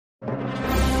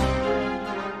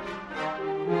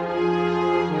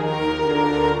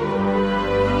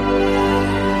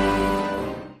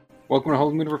Welcome to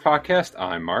Holy Mover Podcast.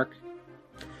 I'm Mark.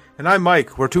 And I'm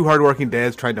Mike. We're two hardworking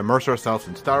dads trying to immerse ourselves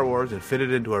in Star Wars and fit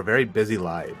it into our very busy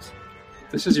lives.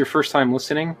 This is your first time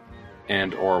listening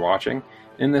and or watching.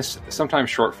 In this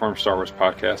sometimes short-form Star Wars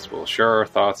podcast, we'll share our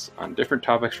thoughts on different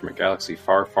topics from a galaxy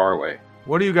far, far away.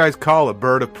 What do you guys call a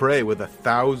bird of prey with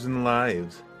 1,000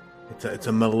 lives? It's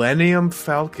a Millennium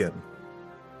Falcon.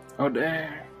 Oh,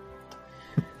 dang.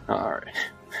 All right.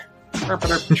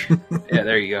 Yeah,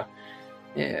 there you go.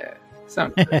 Yeah,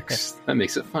 sound effects. That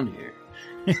makes it funnier.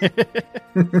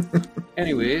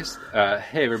 Anyways,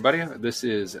 hey everybody, this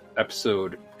is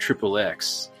episode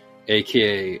XXX,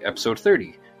 aka episode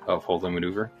 30 of Holy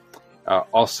Maneuver.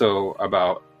 Also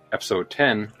about episode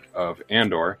 10 of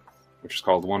Andor, which is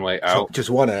called One Way Out. So just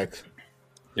one X.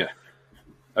 Yeah.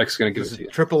 X is going to give it to you.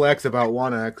 XXX about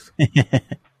one X.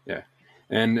 Yeah.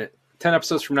 And 10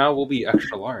 episodes from now will be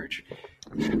extra large.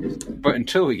 But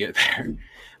until we get there,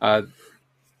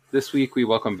 this week we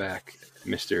welcome back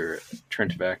Mr.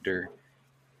 Trent Vactor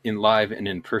live and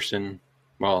in person.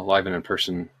 Well, live and in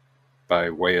person by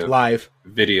way of live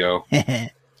video. Yeah,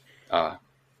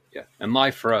 and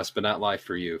live for us, but not live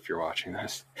for you if you're watching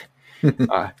this.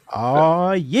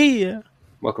 Yeah.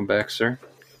 Welcome back, sir.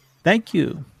 Thank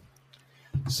you.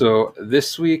 So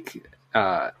this week,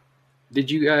 did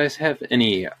you guys have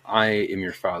any I Am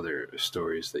Your Father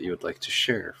stories that you would like to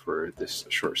share for this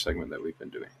short segment that we've been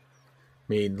doing?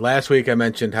 I mean, last week I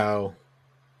mentioned how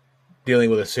dealing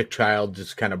with a sick child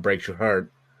just kind of breaks your heart.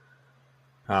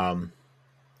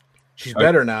 She's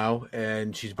better now,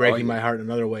 and she's breaking my heart in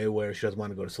another way where she doesn't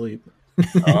want to go to sleep.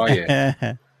 Oh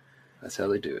yeah, that's how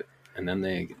they do it. And then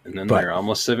they're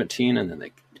almost 17, and then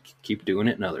they keep doing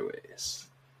it in other ways.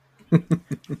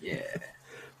 Yeah,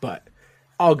 but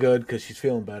all good because she's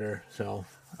feeling better. So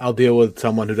I'll deal with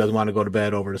someone who doesn't want to go to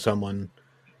bed over to someone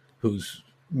who's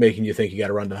making you think you got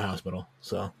to run to the hospital.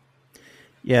 So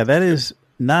yeah, that is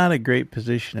not a great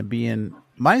position to be in.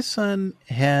 My son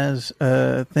has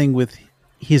a thing with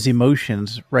his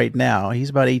emotions right now. He's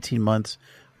about 18 months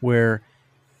where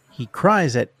he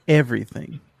cries at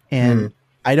everything. And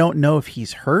I don't know if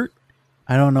he's hurt.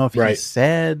 I don't know if he's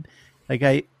sad.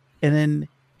 And then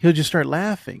he'll just start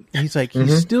laughing. And he's like,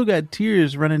 he's still got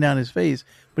tears running down his face,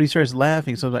 but he starts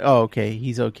laughing. So I'm like, oh, okay,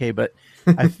 he's okay. But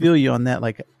I feel you on that.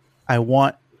 Like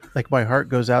my heart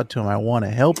goes out to him. I want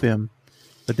to help him,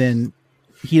 but then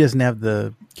he doesn't have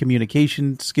the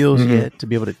communication skills yet to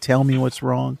be able to tell me what's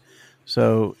wrong.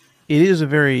 So it is a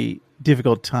very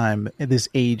difficult time at this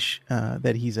age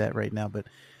that he's at right now. But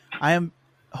I am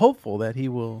hopeful that he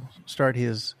will start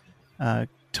his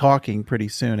talking pretty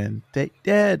soon. And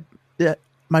Dad,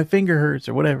 my finger hurts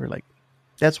or whatever. Like,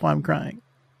 that's why I'm crying.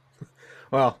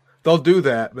 Well, they'll do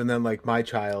that. And then like my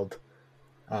child,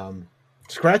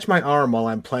 scratch my arm while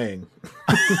I'm playing.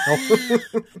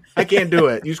 I can't do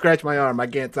it. You scratch my arm. I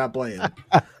can't stop playing.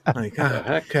 Like,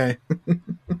 okay.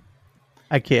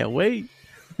 I can't wait.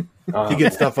 You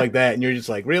get stuff like that, and you're just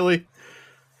like, really?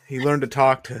 He learned to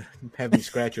talk to have me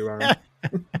scratch your arm.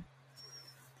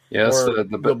 Yes,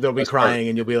 they'll be crying,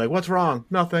 and you'll be like, what's wrong?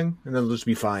 Nothing. And then they'll just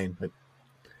be fine. But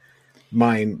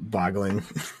mind-boggling.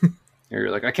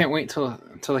 You're like, I can't wait until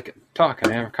I can talk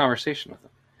and have a conversation with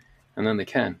them. And then they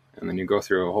can. And then you go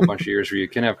through a whole bunch of years where you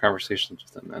can have conversations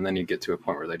with them. And then you get to a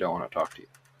point where they don't want to talk to you.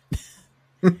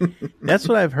 That's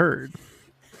what I've heard.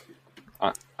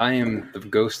 I am the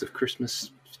ghost of Christmas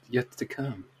yet to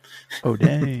come. Oh,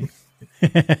 dang.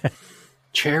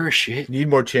 Cherish it. You need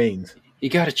more chains. You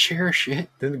got to cherish it.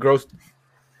 Didn't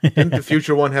the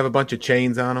future one have a bunch of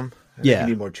chains on them? Yeah. You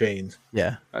need more chains.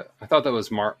 Yeah. I thought that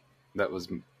was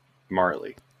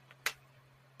Marley.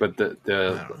 But the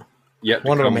I don't know. yet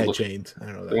one to of come them had chains. I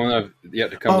don't know that. The one that yet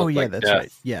to come. Oh, looked yeah, like that's death.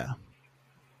 right. Yeah.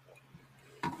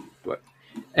 But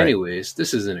anyways,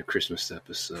 this isn't a Christmas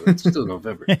episode. It's still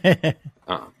November.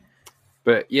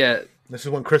 But yeah. This is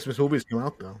when Christmas movies come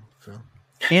out, though. So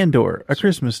Andor, A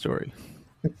Christmas Story.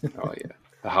 Oh, yeah.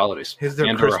 The holidays. Is there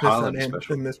Andor Christmas holiday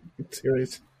special. in this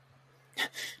series?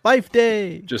 Life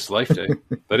Day. Just Life Day.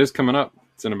 That is coming up.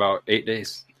 It's in about 8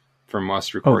 days from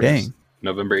us recording. Oh, dang.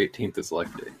 November 18th is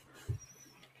Life Day.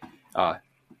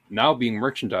 Now being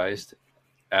merchandised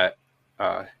at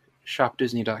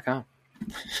shopdisney.com.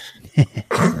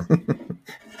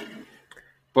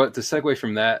 But to segue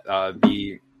from that,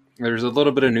 there's a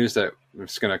little bit of news that I'm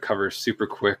just going to cover super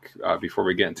quick before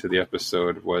we get into the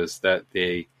episode, was that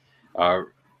they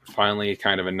finally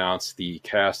kind of announced the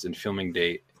cast and filming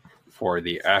date for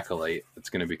The Acolyte that's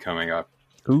going to be coming up.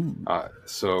 Ooh.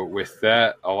 So with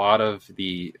that, a lot of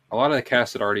the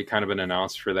cast had already kind of been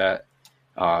announced for that,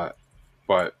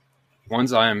 but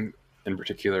ones I'm in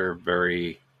particular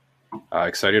very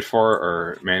excited for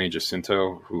are Manny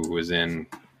Jacinto, who was in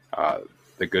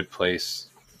The Good Place.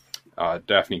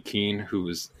 Daphne Keene,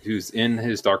 who's in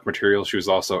his Dark Materials. She was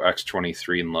also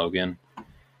X-23 in Logan.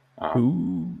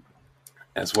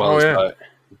 As well as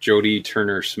Jodie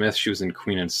Turner-Smith. She was in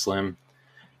Queen and Slim.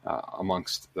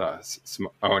 Amongst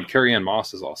and Carrie Ann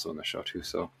Moss is also in the show too.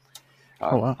 So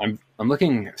wow. I'm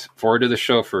looking forward to the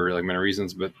show for like many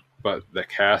reasons, but the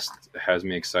cast has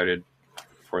me excited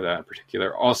for that in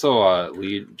particular. Also,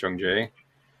 Lee Jung-jae,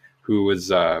 who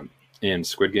was in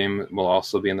Squid Game, will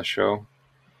also be in the show.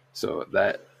 So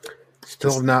that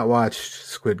still have not watched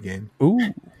Squid Game. Ooh,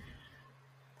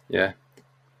 yeah.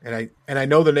 And I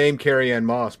know the name Carrie Ann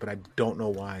Moss, but I don't know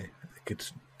why.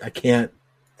 I can't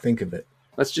think of it.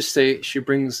 Let's just say she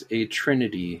brings a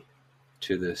trinity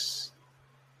to this.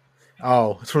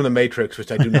 Oh, it's from The Matrix,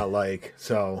 which I do not like.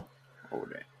 So,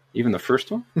 even the first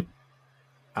one?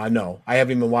 No, I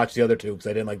haven't even watched the other two because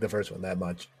I didn't like the first one that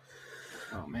much.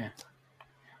 Oh man.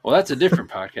 Well, that's a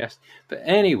different podcast. But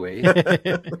anyway,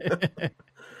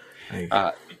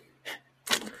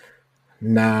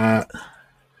 not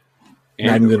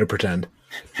even going to pretend.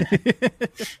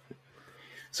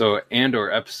 So,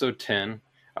 Andor episode 10.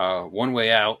 One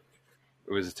Way Out.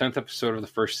 It was the 10th episode of the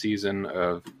first season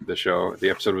of the show.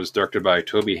 The episode was directed by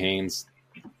Toby Haynes.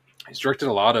 He's directed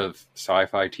a lot of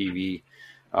sci-fi TV,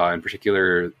 in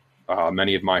particular,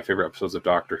 many of my favorite episodes of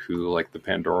Doctor Who, like the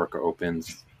Pandorica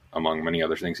Opens, among many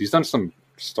other things. He's done some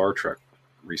Star Trek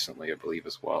recently, I believe,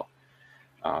 as well.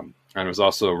 And it was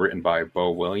also written by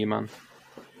Beau Willimon.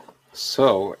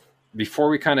 So, before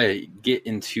we kind of get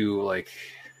into like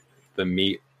the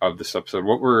meat of this episode,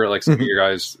 what were like some of your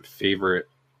guys' favorite,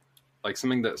 like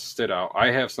something that stood out?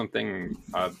 I have something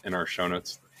in our show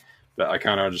notes that I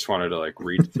kind of just wanted to like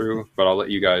read through, but I'll let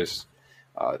you guys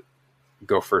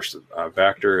go first,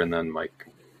 Vactor, and then Mike.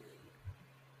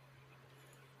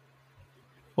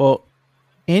 Well,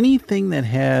 anything that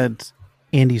had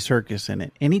Andy Serkis in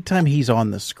it, anytime he's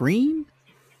on the screen,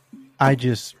 I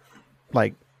just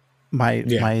like my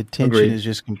attention is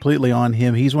just completely on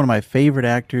him. He's one of my favorite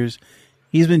actors.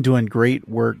 He's been doing great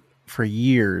work for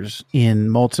years in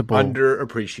multiple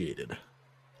underappreciated.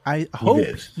 I hope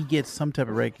he gets some type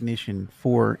of recognition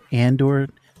for Andor,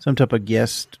 some type of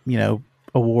guest,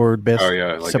 award, best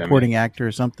supporting actor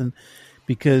or something,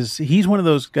 because he's one of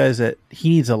those guys that he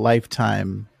needs a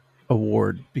lifetime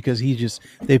award because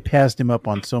they passed him up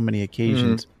on so many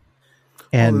occasions.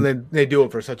 And they do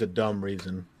it for such a dumb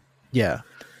reason. Yeah.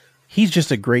 He's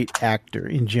just a great actor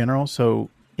in general. So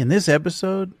in this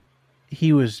episode,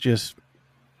 he was just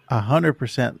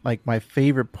 100% like my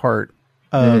favorite part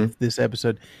of this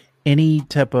episode. Any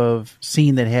type of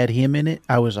scene that had him in it,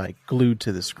 I was like glued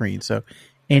to the screen. So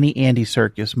any Andy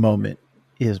Serkis moment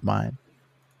is mine.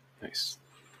 Nice.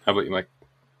 How about you, Mike?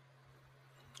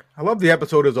 I love the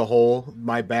episode as a whole.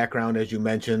 My background, as you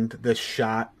mentioned, this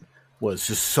shot was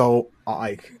just so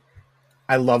like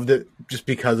I loved it just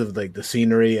because of like the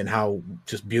scenery and how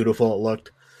just beautiful it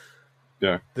looked.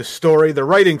 Yeah. The story, the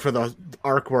writing for the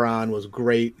arc we're on was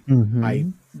great. I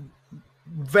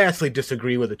vastly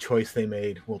disagree with the choice they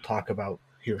made. We'll talk about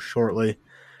here shortly.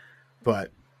 But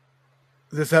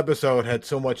this episode had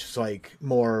so much like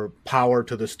more power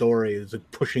to the story, is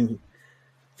like pushing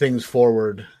things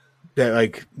forward that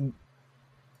like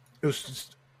it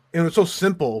was so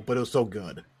simple, but it was so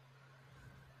good.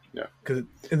 Yeah. Because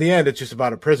in the end, it's just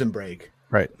about a prison break.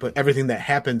 Right. But everything that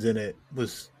happens in it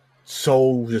was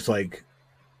so just like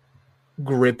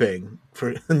gripping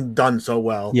done so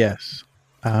well. Yes.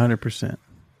 100%.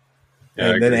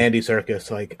 Yeah, and then Andy Serkis,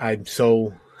 like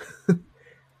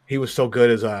he was so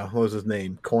good as what was his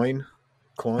name? Coin?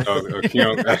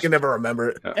 I can never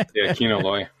remember it. Kino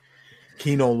Loy.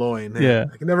 Kino Loy. Yeah.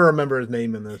 I can never remember his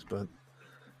name in this, but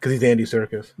because he's Andy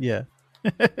Serkis. Yeah.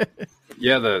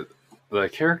 Yeah, the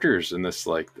characters in this,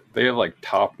 like, they have like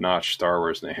top notch Star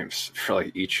Wars names for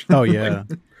like each. Oh yeah.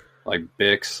 like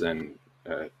Bix and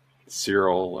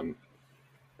Cyril and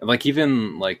like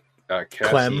even like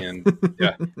Cassian.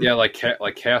 yeah, like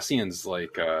Cassian's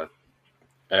like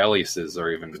aliases are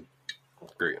even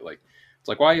great. Like it's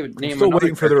like why you name? I'm still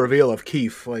waiting for the reveal of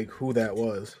Keith, like who that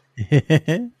was.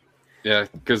 Yeah,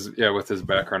 because with his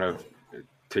background of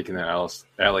taking the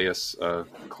alias of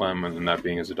Clem and that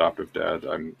being his adoptive dad,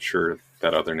 I'm sure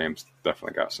that other name's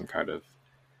definitely got some kind of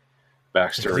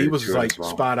backstory. He was like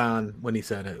spot on when he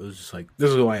said it. It was just like, this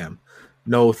is who I am.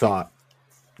 No thought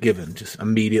given, just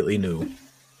immediately knew.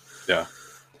 Yeah.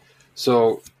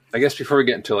 So I guess before we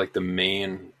get into like the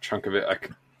main chunk of it,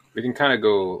 we can kind of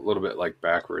go a little bit like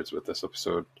backwards with this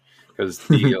episode because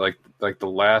the like the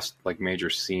last like major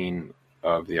scene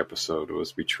of the episode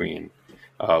was between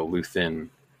Luthen,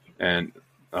 and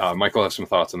Michael has some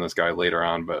thoughts on this guy later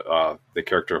on, but the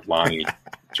character of Lonnie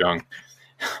Jung,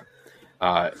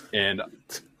 and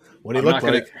what do you look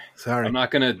like? Sorry, I'm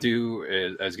not gonna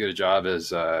do as good a job as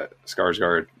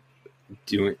Skarsgård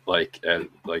doing like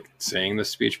saying this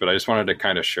speech, but I just wanted to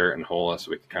kind of share it in whole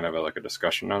so we could kind of have like a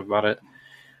discussion about it.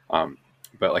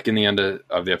 But like in the end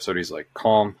of the episode, he's like,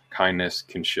 calm, kindness,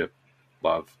 kinship,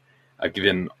 love. I've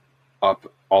given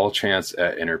up all chance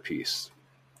at inner peace.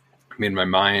 I made my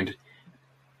mind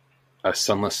a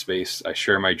sunless space. I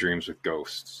share my dreams with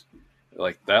ghosts.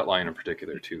 Like that line in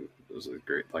particular too. It was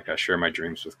great. Like, I share my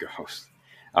dreams with ghosts.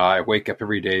 I wake up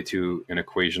every day to an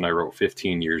equation I wrote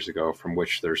 15 years ago from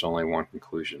which there's only one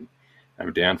conclusion.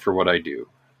 I'm damned for what I do.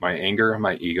 My anger,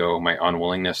 my ego, my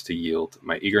unwillingness to yield,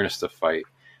 my eagerness to fight,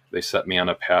 they set me on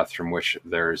a path from which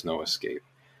there is no escape.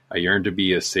 I yearn to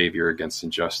be a savior against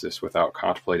injustice without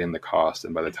contemplating the cost,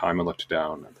 and by the time I looked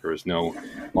down, there was no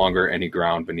longer any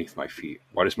ground beneath my feet.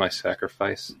 What is my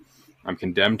sacrifice? I'm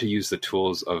condemned to use the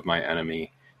tools of my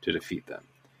enemy to defeat them.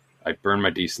 I burn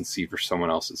my decency for someone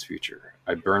else's future.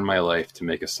 I burn my life to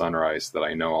make a sunrise that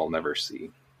I know I'll never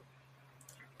see.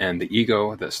 And the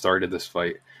ego that started this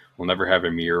fight will never have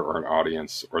a mirror or an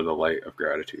audience or the light of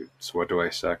gratitude. So what do I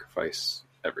sacrifice?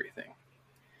 Everything.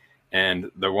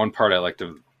 And the one part I like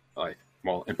to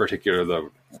well, in particular,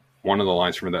 one of the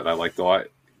lines from that I liked a lot,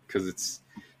 because it's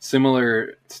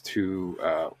similar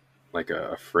to like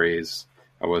a phrase.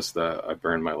 I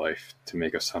burn my life to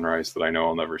make a sunrise that I know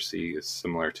I'll never see. Is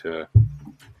similar to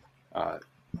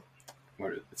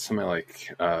something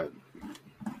like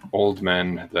old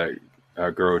men that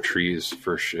grow trees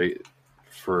for shade,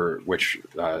 for which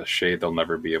shade they'll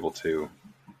never be able to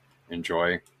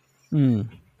enjoy.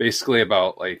 Basically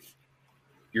about like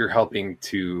you're helping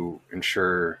to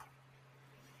ensure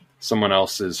someone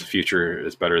else's future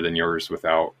is better than yours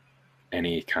without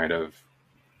any kind of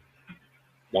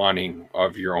wanting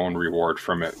of your own reward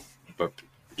from it, but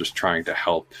just trying to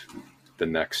help the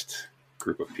next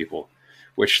group of people,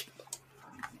 which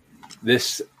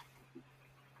this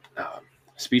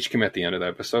speech came at the end of the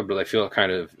episode, but I feel it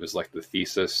kind of is like the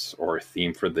thesis or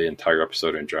theme for the entire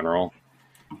episode in general.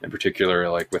 In particular,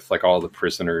 like with like all the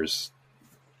prisoners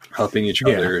helping each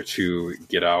other to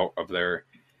get out of there.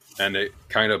 And it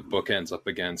kind of bookends up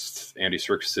against Andy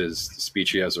Serkis's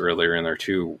speech he has earlier in there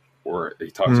too, where he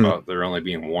talks about there only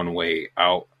being one way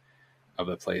out of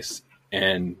the place.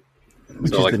 And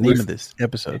which is the name of this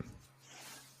episode.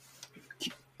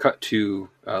 Cut to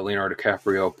Leonardo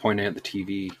DiCaprio pointing at the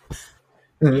TV.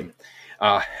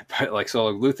 But like,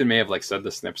 so Luthen may have like said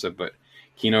this in the episode, but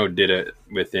Kino did it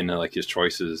within like his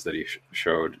choices that he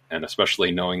showed, and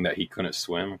especially knowing that he couldn't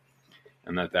swim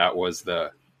and that was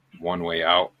the one way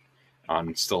out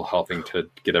on still helping to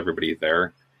get everybody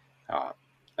there.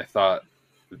 I thought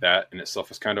that in itself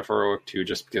was kind of heroic too,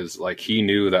 just because like he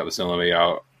knew that was the only way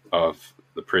out of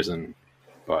the prison,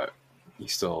 but he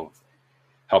still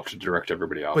helped to direct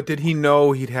everybody out. But did he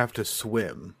know he'd have to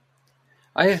swim?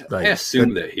 I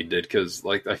assumed that he did, because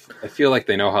like I feel like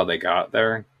they know how they got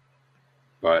there.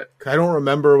 But I don't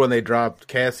remember when they dropped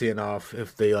Cassian off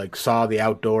if they like saw the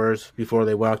outdoors before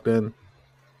they walked in.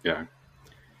 Yeah,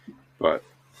 but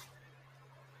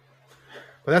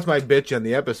that's my bitch in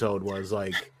the episode was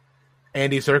like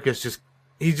Andy Serkis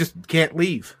he just can't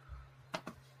leave.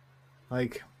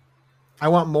 Like, I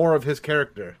want more of his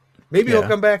character. Maybe he'll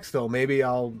come back still. Maybe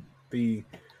I'll be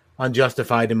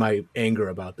unjustified in my anger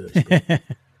about this.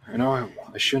 I know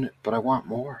I shouldn't, but I want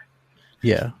more.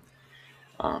 Yeah.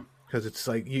 Because it's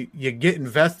like you get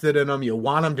invested in him, you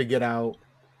want him to get out,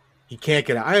 he can't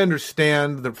get out. I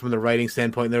understand that from the writing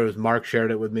standpoint. There was Mark shared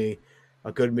it with me,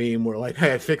 a good meme where like,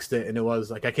 hey, I fixed it, and it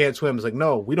was like I can't swim. It's like,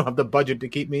 no, we don't have the budget to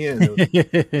keep me in. So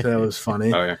that was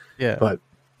funny. Oh yeah. But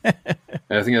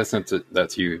I think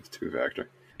that's you too, Factor.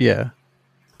 Yeah,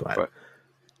 but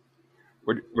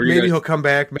maybe he'll come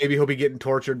back. Maybe he'll be getting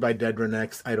tortured by Dedra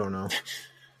next. I don't know.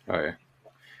 Oh yeah,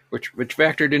 which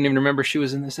Factor didn't even remember she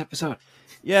was in this episode.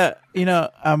 Yeah,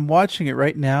 I'm watching it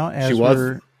right now as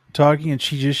we're talking, and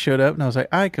she just showed up, and I was like,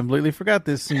 I completely forgot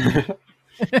this scene.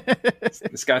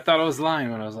 This guy thought I was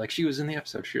lying when I was like, she was in the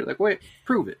episode. She was like, wait,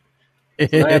 prove it.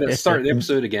 So I had to start the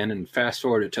episode again and fast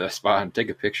forward it to the spot and take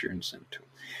a picture and send it to him.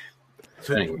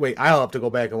 So anyway. Wait, I'll have to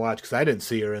go back and watch because I didn't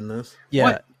see her in this. Yeah,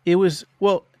 what? It was,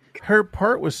 well, her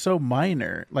part was so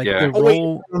minor. Like the role.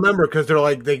 role. I remember, because they're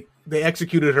like they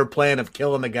executed her plan of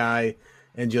killing the guy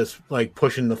and just like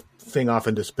pushing the thing off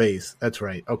into space. That's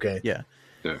right. Okay. Yeah.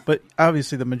 But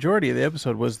obviously the majority of the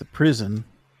episode was the prison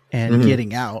and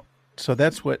getting out. So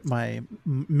that's what my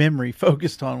memory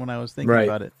focused on when I was thinking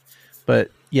about it.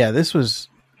 But yeah, this was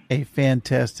a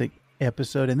fantastic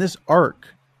episode, and this arc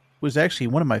was actually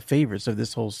one of my favorites of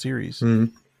this whole series.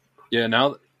 Mhm. Yeah,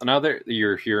 now that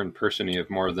you're here in person, you have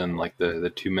more than like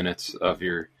the 2 minutes of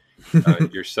your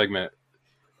your segment.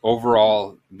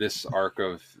 Overall, this arc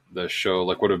of the show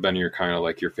like would have been your kind of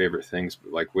like your favorite things,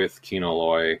 like with Kino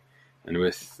Loy and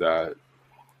with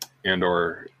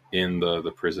Andor in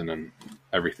the prison and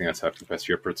everything that's happened past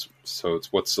few episodes. So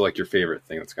it's what's like your favorite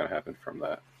thing that's going to happen from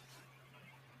that?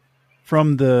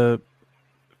 From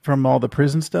all the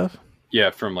prison stuff. Yeah,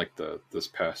 from like this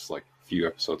past like few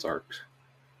episodes arcs.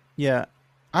 Yeah,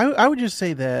 I would just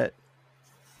say that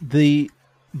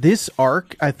this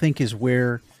arc I think is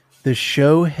where the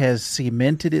show has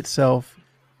cemented itself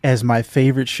as my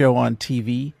favorite show on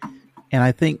TV, and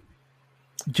I think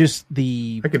just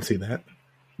I can see that.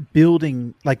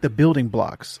 building, like the building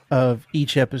blocks of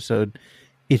each episode,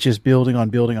 it's just building on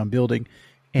building on building.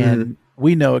 And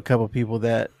we know a couple of people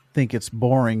that think it's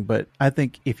boring, but I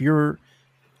think if you're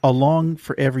along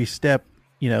for every step,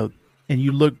 and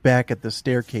you look back at the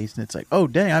staircase and it's like, oh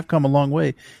dang, I've come a long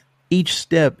way. Each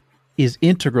step is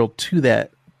integral to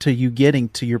that, to you getting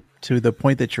to the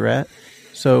point that you're at.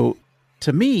 So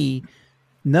to me,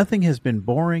 nothing has been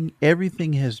boring.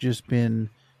 Everything has just been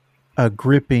a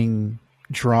gripping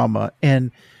drama.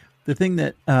 And the thing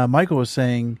that Michael was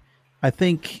saying, I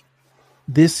think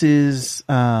this is,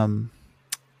 and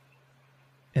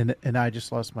I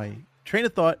just lost my train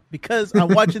of thought because I'm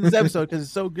watching this episode because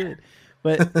it's so good.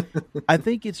 But I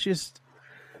think it's just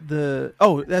that's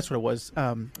what it was.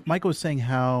 Michael was saying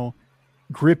how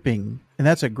gripping, and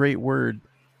that's a great word,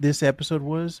 this episode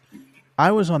was.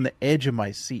 I was on the edge of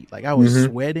my seat. Like I was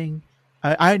sweating.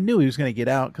 I knew he was going to get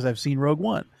out because I've seen Rogue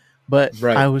One. But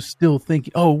I was still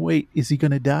thinking, oh, wait, is he going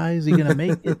to die? Is he going to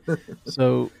make it?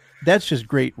 So that's just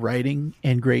great writing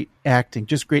and great acting,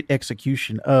 just great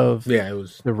execution of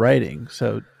the writing.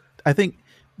 So I think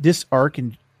this arc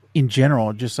in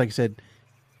general, just like I said,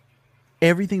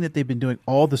 everything that they've been doing,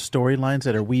 all the storylines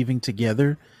that are weaving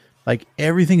together, like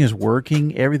everything is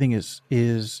working. Everything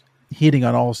is hitting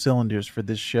on all cylinders for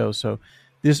this show. So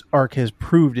this arc has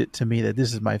proved it to me that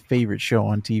this is my favorite show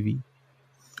on TV.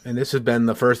 And this has been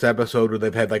the first episode where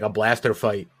they've had like a blaster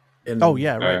fight. In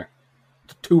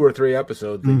 2 or 3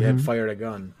 episodes, they had fired a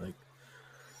gun. Like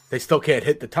they still can't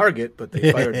hit the target, but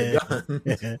they fired the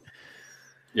gun.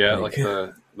 Yeah, like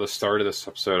the start of this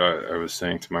episode, I was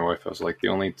saying to my wife, I was like, the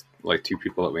only like 2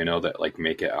 people that we know that like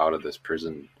make it out of this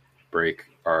prison break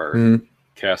are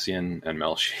Cassian and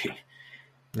Melshi.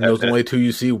 And those are the only 2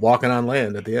 you see walking on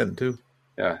land at the end too.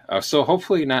 Yeah, so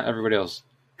hopefully not everybody else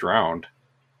drowned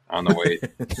on the way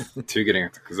to getting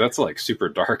it, because that's like super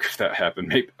dark if that happened.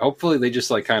 Maybe hopefully they just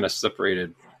like kind of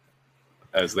separated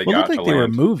as they got to land. It looked like they were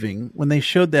moving when they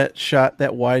showed that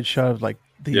wide shot of like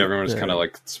everyone was kind of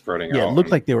like spreading out. Yeah, it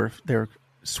looked like they were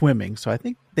swimming. So I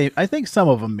think some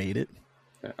of them made it.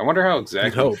 I wonder how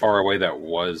exactly far away that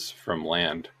was from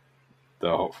land,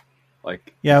 though.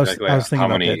 Like I was thinking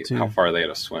about that too. How far they had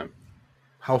to swim?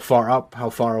 How far up? How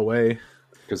far away?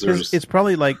 Because it's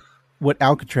probably like what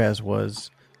Alcatraz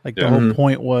was. Like the whole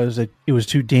point was that it was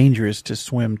too dangerous to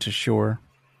swim to shore.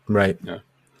 Right. Yeah.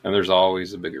 And there's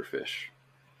always a bigger fish.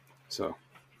 So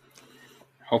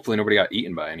hopefully nobody got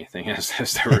eaten by anything as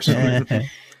they were swimming.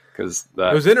 Because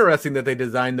it was interesting that they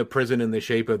designed the prison in the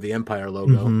shape of the Empire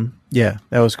logo. Yeah,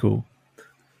 that was cool.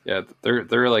 Yeah,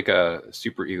 they're like a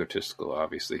super egotistical,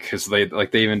 obviously, because they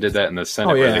even did that in the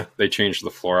Senate. Where they changed the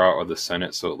floor out of the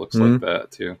Senate so it looks like that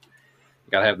too.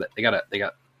 You gotta have that. They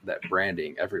got that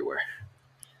branding everywhere.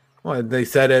 Well, they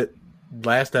said it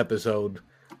last episode.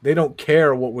 They don't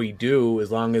care what we do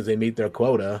as long as they meet their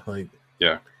quota. Like,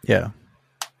 yeah.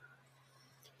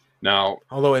 Now,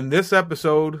 although in this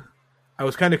episode, I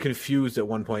was kind of confused at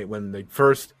one point when they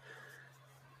first.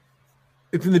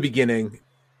 It's in the beginning,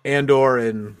 Andor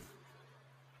and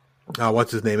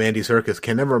what's his name? Andy Serkis.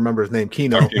 Can never remember his name.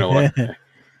 Kino.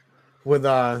 With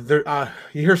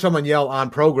you hear someone yell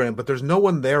on program, but there's no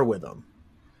one there with them.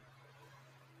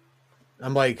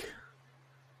 I'm like,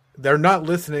 they're not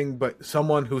listening, but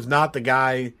someone who's not the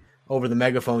guy over the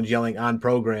megaphones yelling on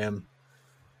program.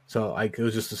 So it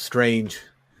was just a strange.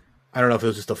 I don't know if it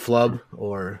was just a flub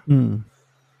or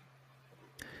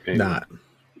not.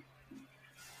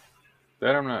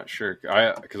 That I'm not sure.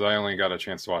 Because I only got a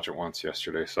chance to watch it once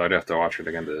yesterday, so I'd have to watch it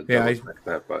again to check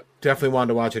that. But definitely wanted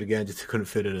to watch it again, just couldn't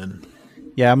fit it in.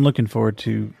 Yeah, I'm looking forward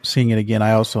to seeing it again.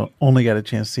 I also only got a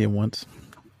chance to see it once.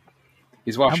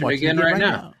 He's watching it again right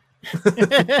now.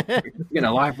 Getting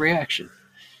a live reaction.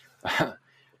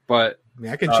 But I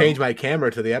mean, I can change my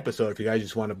camera to the episode if you guys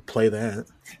just want to play that.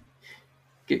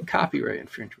 Get copyright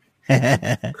infringement.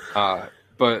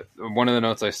 But one of the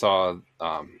notes I saw,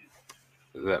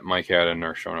 that Mike had in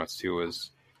our show notes too was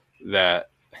that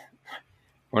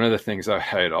one of the things I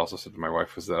had also said to my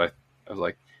wife was that I was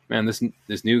like, man, this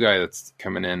new guy that's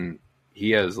coming in,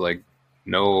 he has like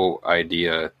no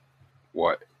idea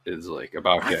what is like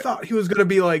about I it. thought he was gonna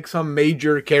be like some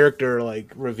major character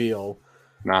like reveal.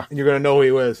 Nah. And you're gonna know who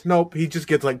he was. Nope, he just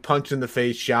gets like punched in the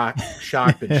face, shocked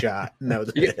and shot, and that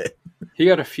was it. He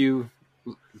got a few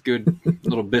good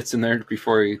little bits in there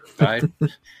before he died.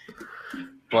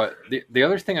 But the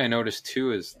other thing I noticed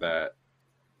too is that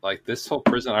like this whole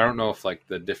prison, I don't know if like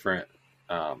the different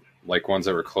like ones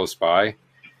that were close by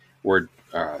were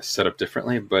set up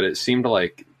differently, but it seemed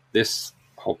like this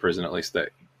whole prison, at least that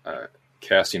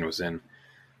Cassian was in,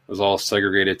 was all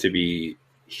segregated to be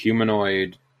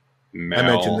humanoid male. I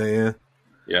mentioned that,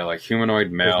 yeah, like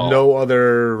humanoid male. There's no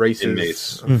other races.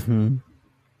 Inmates. Mm-hmm.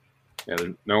 Yeah,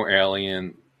 there's no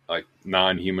alien, like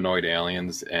non-humanoid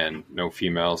aliens, and no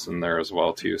females in there as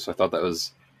well too. So I thought that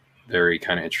was very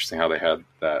kind of interesting how they had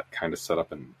that kind of set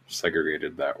up and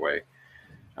segregated that way.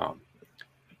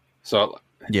 So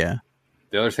Yeah.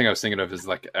 the other thing I was thinking of is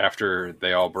like after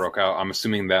they all broke out, I'm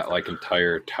assuming that like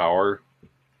entire tower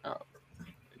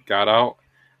got out,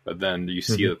 but then you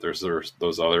see that there's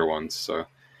those other ones. So I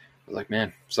was like,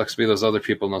 man, sucks to be those other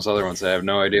people and those other ones. I have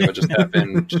no idea what just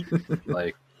happened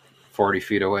like 40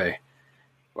 feet away.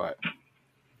 But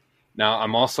now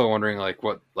I'm also wondering like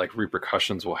what like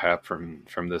repercussions will happen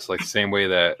from this, like same way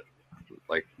that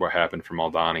like what happened from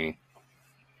Aldani,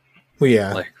 Well,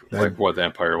 yeah. like what the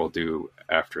Empire will do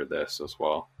after this as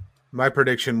well. My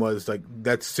prediction was like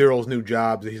that's Cyril's new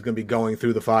job. That he's going to be going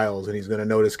through the files and he's going to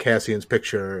notice Cassian's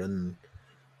picture and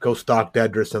go stalk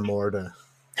Dedra some more to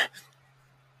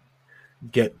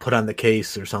get put on the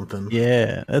case or something.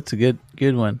 Yeah, that's a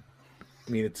good one.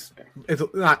 I mean, it's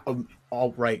not an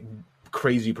outright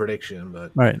crazy prediction,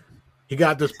 but Right. he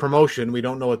got this promotion. We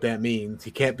don't know what that means.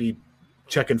 He can't be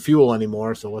checking fuel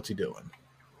anymore. So what's he doing?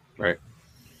 Right.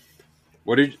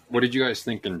 What did you guys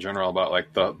think in general about like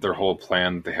their whole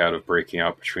plan they had of breaking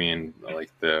out between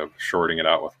like the shorting it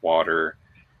out with water?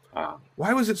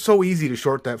 Why was it so easy to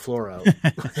short that floor out?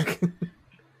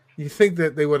 You think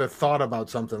that they would have thought about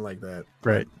something like that?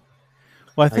 Right.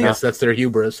 Well, I I think guess that's their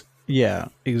hubris. yeah,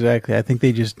 exactly. I think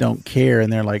they just don't care,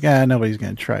 and they're like, nobody's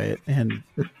going to try it.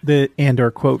 And our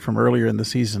quote from earlier in the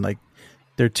season, like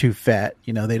they're too fat.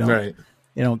 You know, they don't. Right.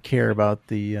 They don't care about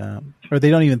the, or they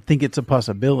don't even think it's a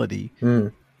possibility.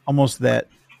 Almost that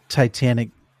Titanic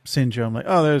syndrome, like,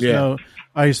 oh, there's no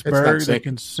iceberg that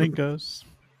can sink us.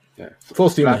 Yeah. Full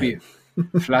steam ahead.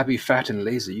 Flappy, fat, and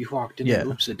lazy. You walked in Yeah. and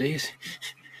oops a daisy.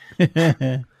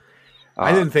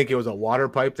 I didn't think it was a water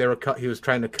pipe they were cut. He was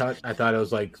trying to cut. I thought it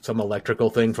was like some electrical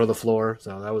thing for the floor.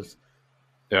 So that was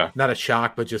not a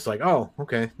shock, but just like, oh,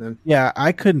 okay. Then Yeah,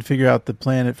 I couldn't figure out the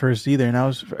plan at first either, and I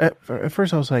was at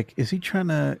first I was like, is he trying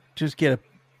to just get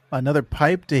another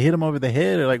pipe to hit him over the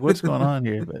head, or like what's going on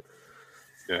here? But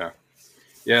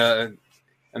yeah,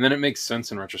 and then it makes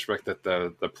sense in retrospect that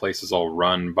the place is all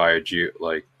run by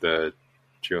the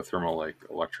geothermal like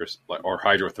electricity or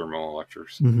hydrothermal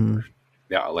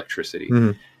electricity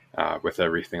with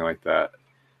everything like that.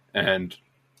 And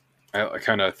I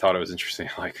kind of thought it was interesting,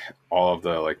 like all of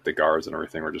the guards and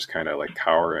everything were just kind of like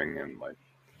cowering and like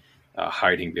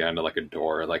hiding behind like a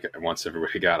door, like once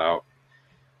everybody got out.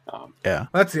 yeah,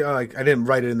 that's the like I didn't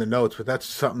write it in the notes, but that's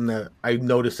something that I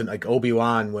noticed in like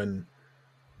Obi-Wan when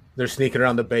they're sneaking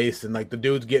around the base and like the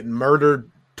dude's getting murdered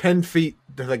 10 feet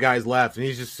to the guy's left and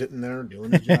he's just sitting there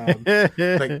doing his job.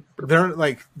 Like they're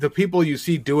like the people you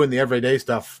see doing the everyday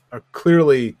stuff are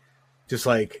clearly just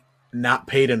like not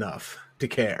paid enough to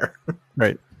care.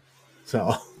 right.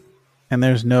 So And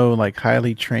there's no like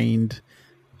highly trained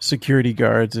security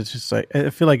guards. It's just like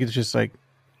I feel like it's just like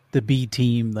the B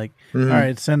team. Like, all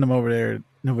right, send them over there.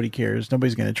 Nobody cares.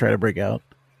 Nobody's going to try to break out.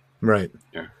 right.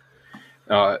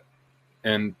 Yeah.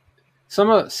 And some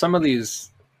of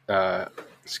these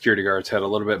security guards had a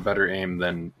little bit better aim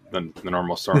than the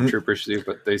normal stormtroopers do,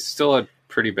 but they still had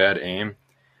pretty bad aim.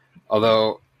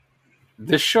 Although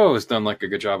this show has done like a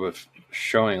good job of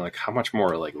showing like how much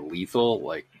more like lethal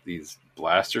like these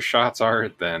blaster shots are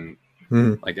than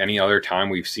like any other time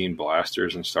we've seen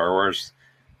blasters in Star Wars.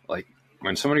 Like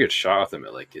when someone gets shot with them,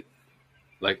 it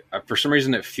for some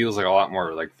reason it feels like a lot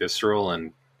more like visceral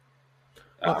and.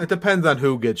 Well, it depends on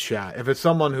who gets shot. If it's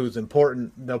someone who's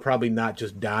important, they'll probably not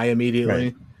just die immediately.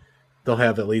 Right. They'll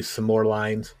have at least some more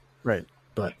lines. Right.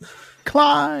 But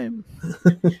Climb.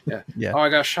 Yeah. Oh, I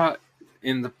got shot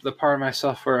in the part of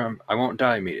myself where I won't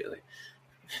die immediately.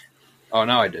 Oh,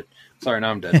 now I did. Sorry, now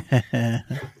I'm dead.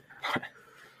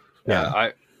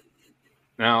 Yeah.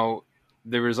 Now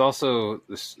there was also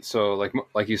this. So,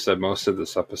 like you said, most of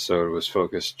this episode was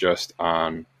focused just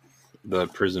on the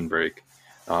prison break.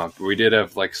 But we did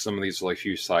have like some of these like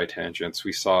few side tangents.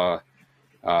 We saw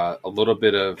a little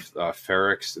bit of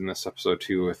Ferrex in this episode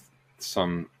too, with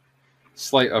some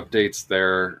slight updates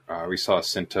there. We saw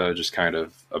Cinta just kind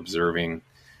of observing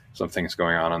some things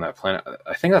going on that planet.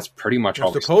 I think that's pretty much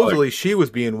all. Supposedly, she was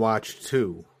being watched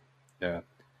too. Yeah,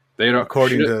 they don't.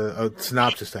 According to a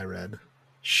synopsis I read,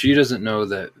 she doesn't know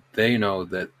that they know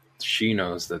that she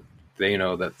knows that they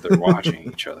know that they're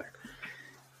watching each other.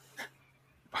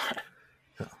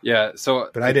 Yeah, so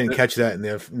but I didn't catch that in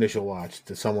the initial watch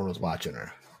that someone was watching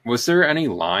her. Was there any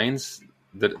lines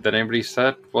that anybody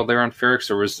said while they were on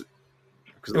Ferrex, or was it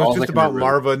was just about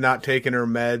Marva not taking her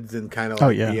meds and kind of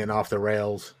being off the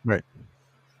rails, right?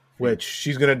 Which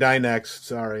she's gonna die next.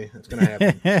 Sorry, it's gonna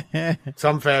happen.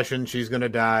 Some fashion, she's gonna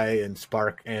die and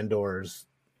spark Andor's.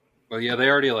 Well, yeah, they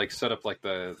already like set up like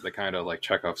the kind of like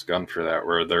Chekhov's gun for that,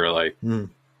 where they're like,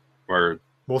 where.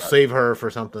 We'll save her for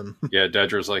something. Yeah,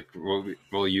 Dedra's like,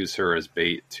 we'll use her as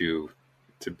bait to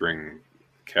bring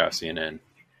Cassian in.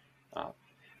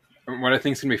 What I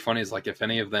think is gonna be funny is like if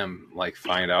any of them like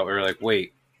find out, or like,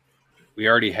 wait, we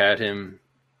already had him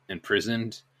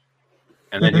imprisoned,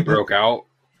 and then he broke out.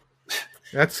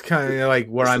 That's kind of like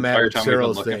where I'm at with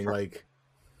Cyril's thing. Like,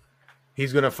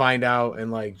 he's gonna find out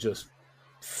and like just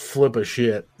flip a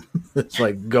shit. It's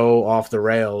like go off the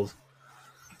rails.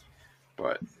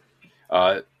 But.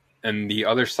 And the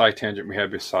other side tangent we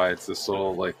had besides this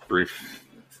little like brief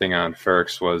thing on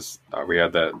Ferrex was we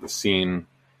had the scene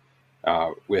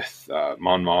with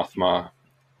Mon Mothma,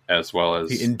 as well as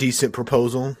the indecent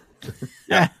proposal.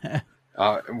 Yeah.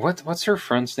 What's her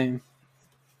friend's name?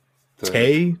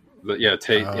 Tay.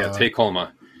 Tay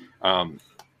Kolma.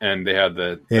 And they had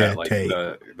the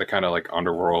kind of like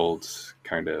underworld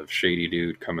kind of shady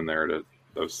dude coming there that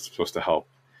was supposed to help.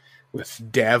 With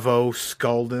Davo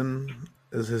Skulden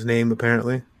is his name,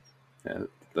 apparently. Yeah,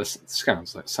 this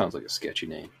sounds like a sketchy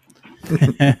name.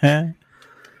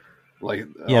 Like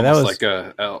that was like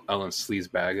a Ellen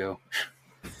Sleazebago.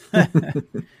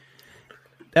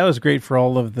 That was great for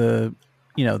all of the,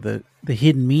 the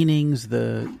hidden meanings,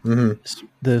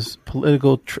 the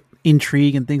political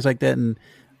intrigue and things like that. And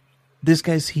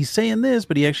this he's saying this,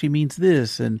 but he actually means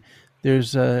this, and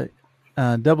there's a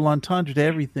double entendre to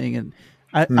everything. And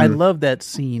I love that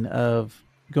scene of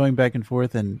going back and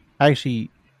forth, and I actually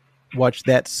watched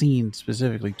that scene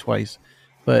specifically twice,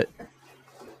 but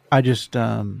I just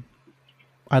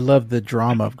I love the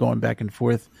drama of going back and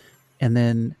forth. And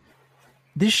then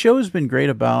this show has been great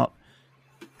about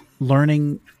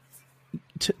learning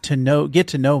get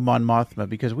to know Mon Mothma,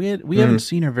 because we haven't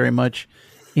seen her very much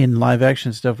in live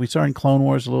action stuff. We saw her in Clone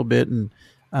Wars a little bit and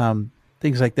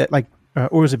things like that, like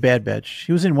or was it Bad Batch?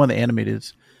 She was in one of the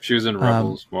animateds. She was in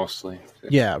Rebels mostly.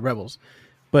 Yeah, Rebels.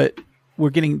 But we're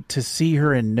getting to see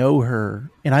her and know her,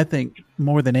 and I think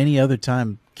more than any other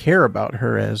time care about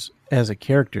her as a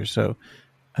character. So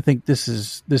I think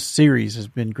this series has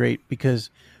been great because,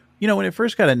 when it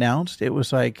first got announced, it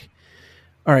was like,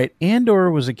 all right, Andor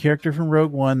was a character from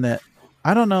Rogue One that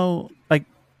I don't know, like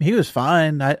he was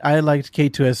fine. I liked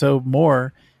K2SO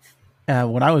more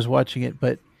when I was watching it,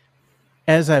 but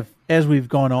as we've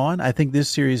gone on, I think this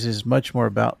series is much more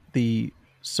about the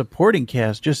supporting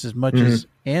cast just as much as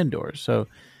Andor. So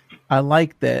I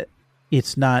like that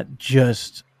it's not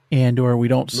just Andor. We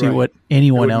don't see what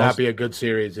anyone else. It would not be a good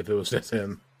series if it was just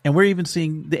him. And we're even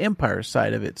seeing the Empire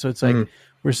side of it. So it's like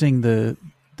we're seeing the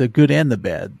good and the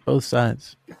bad, both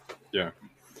sides. Yeah.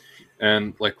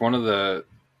 And like one of the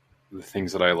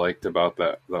things that I liked about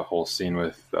the whole scene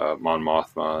with Mon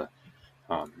Mothma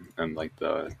and like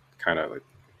the kind of like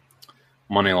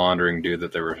money laundering dude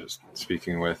that they were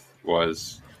speaking with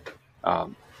was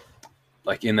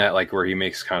like in that, like where he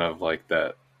makes kind of like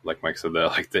that, like Mike said, that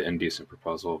like the indecent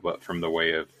proposal, but from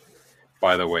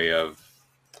by the way of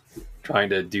trying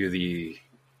to do the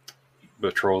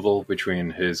betrothal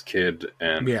between his kid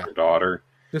and her daughter.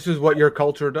 This is what your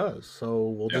culture does, so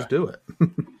we'll just do it.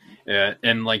 Yeah,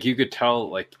 and like you could tell,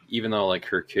 like even though like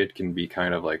her kid can be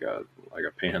kind of like a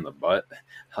pain in the butt,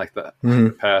 like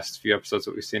the past few episodes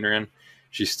that we've seen her in,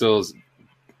 she still is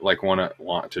like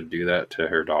want to do that to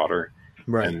her daughter,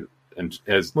 right? And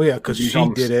as because she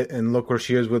did it, and look where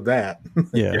she is with that.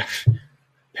 Yeah.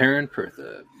 Perrin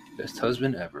Pertha, best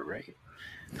husband ever, right?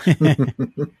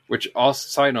 Which also,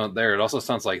 side note there, it also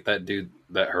sounds like that dude,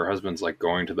 that her husband's like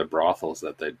going to the brothels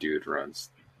that dude runs,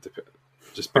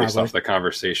 just based off the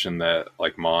conversation that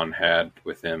like Mon had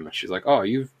with him. She's like, oh,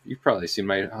 you've probably seen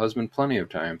my husband plenty of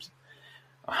times.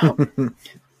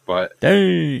 But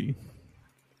dang.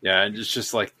 Yeah, and it's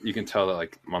just like you can tell that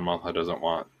like Mon Mothma doesn't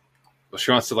want. Well,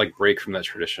 she wants to like break from that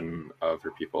tradition of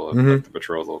her people of like, the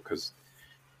betrothal because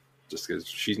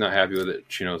she's not happy with it.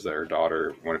 She knows that her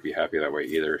daughter wouldn't be happy that way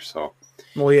either. So,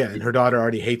 well, yeah, and her daughter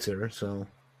already hates her, so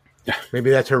yeah, maybe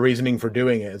that's her reasoning for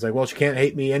doing it. It's like, well, she can't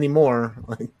hate me anymore.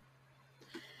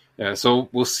 yeah. So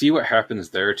we'll see what happens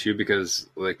there too, because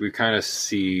like we kind of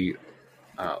see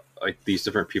like these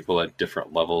different people at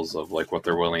different levels of like what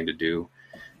they're willing to do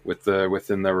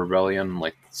within the rebellion.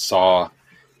 Like Saw,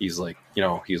 he's like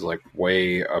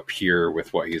way up here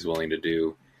with what he's willing to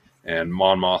do, and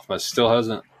Mon Mothma still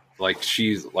hasn't like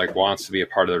she's like wants to be a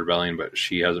part of the rebellion, but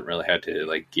she hasn't really had to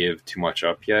like give too much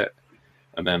up yet.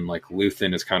 And then like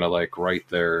Luthen is kind of like right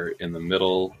there in the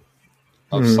middle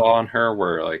of Saw and her,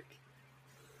 where like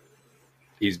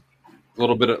he's a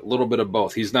little bit of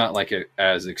both. He's not like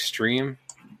as extreme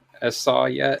as Saw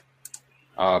yet,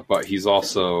 but he's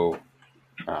also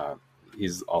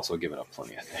given up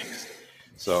plenty of things.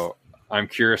 So I'm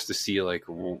curious to see like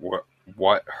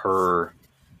what her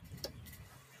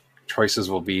choices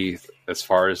will be as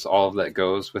far as all of that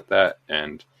goes with that,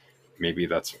 and maybe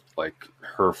that's like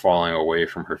her falling away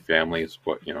from her family is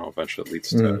what eventually leads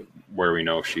to where we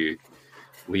know she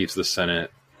leaves the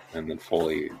Senate and then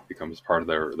fully becomes part of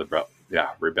the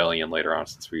rebellion later on,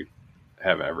 since we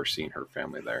haven't ever seen her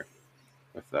family there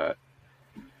with that.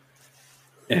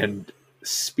 And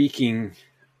speaking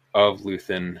of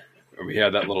Luthen, we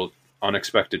had that little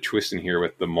unexpected twist in here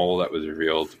with the mole that was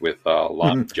revealed with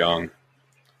Lan Jung.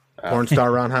 Porn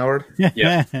star Ron Howard.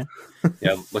 Yeah.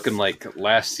 Yeah, looking like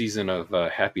last season of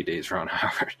Happy Days Ron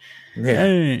Howard. Yeah.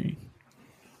 Hey.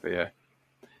 But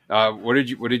yeah. What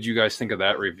did you guys think of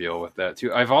that reveal with that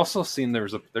too? I've also seen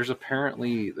there's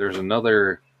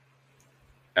another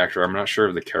actor, I'm not sure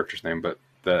of the character's name, but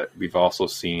that we've also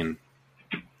seen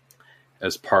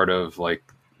as part of like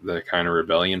the kind of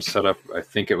rebellion setup. I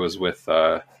think it was with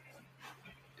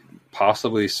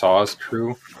possibly Saw's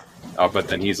crew, but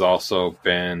then he's also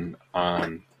been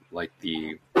on like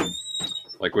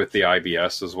with the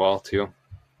IBS as well too.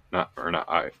 Not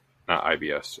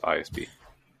IBS, ISB.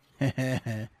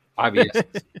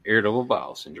 IBS, irritable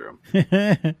bowel syndrome.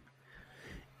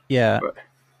 Yeah.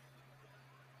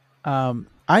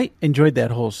 I enjoyed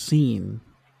that whole scene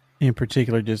in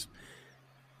particular, just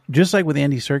like with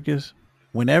Andy Serkis,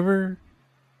 whenever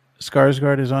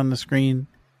Skarsgård is on the screen,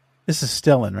 this is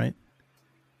Stellan, right?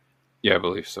 Yeah, I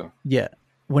believe so. Yeah.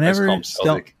 Whenever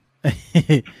Stellan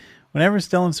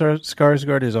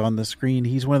Skarsgård is on the screen,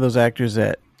 he's one of those actors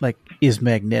that like is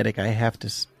magnetic. I have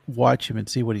to watch him and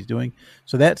see what he's doing.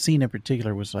 So that scene in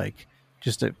particular was like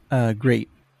just a great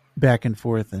back and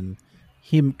forth, and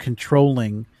him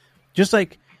controlling, just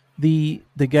like the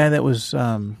guy that was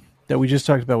that we just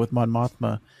talked about with Mon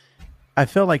Mothma. I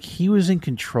felt like he was in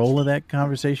control of that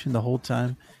conversation the whole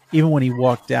time, even when he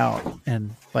walked out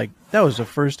and like, that was the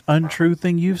first untrue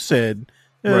thing you've said.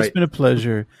 It's been a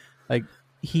pleasure. Like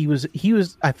he was,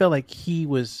 I felt like he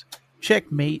was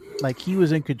checkmate. Like he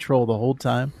was in control the whole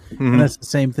time. Mm-hmm. And that's the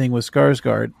same thing with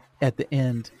Skarsgård at the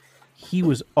end. He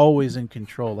was always in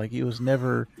control. Like it was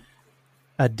never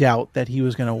a doubt that he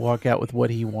was going to walk out with what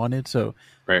he wanted. So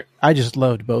I just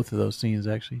loved both of those scenes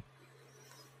actually.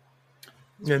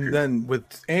 And then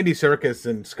with Andy Serkis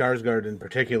and Skarsgård in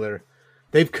particular,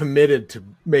 they've committed to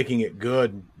making it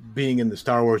good being in the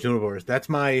Star Wars universe. That's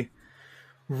my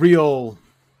real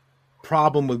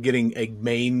problem with getting a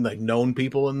main, like, known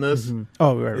people in this. Mm-hmm.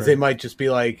 Oh, right. They might just be,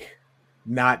 like,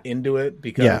 not into it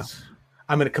because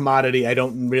I'm in a commodity. I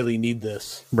don't really need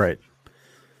this. Right.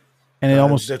 And it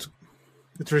almost... It's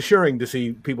reassuring to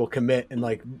see people commit and,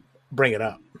 like, bring it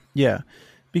up. Yeah.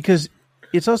 Because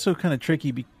it's also kind of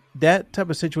tricky that type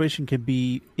of situation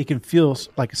it can feel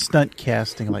like a stunt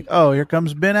casting, like, oh, here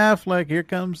comes Ben Affleck, here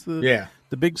comes the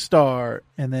big star,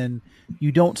 and then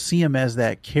you don't see him as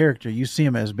that character, you see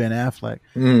him as Ben Affleck.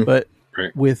 But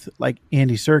with like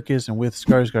Andy Serkis and with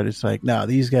Skarsgård, it's like, no,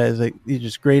 these guys, they're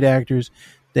just great actors.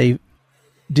 They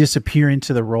disappear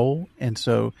into the role, and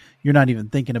so you're not even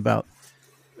thinking about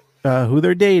who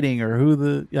they're dating or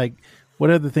what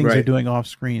other things they're doing off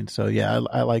screen. So yeah,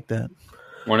 I like that.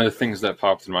 One of the things that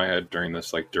popped in my head during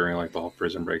this, like during like the whole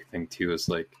Prison Break thing too, is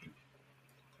like,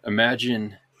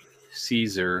 imagine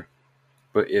Caesar,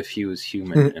 but if he was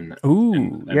human and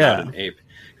not an ape,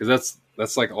 because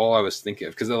that's like all I was thinking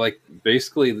of. Because like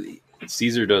basically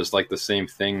Caesar does like the same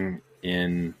thing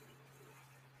in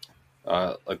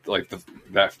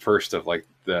that first of like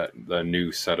the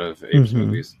new set of apes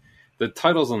movies. The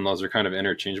titles on those are kind of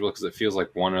interchangeable because it feels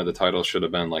like one of the titles should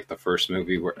have been like the first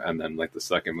movie, and then like the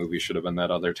second movie should have been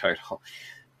that other title.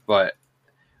 But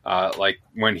Like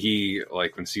when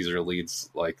Caesar leads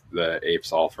like the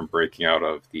apes all from breaking out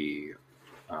of the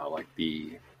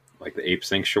ape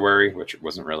sanctuary, which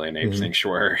wasn't really an ape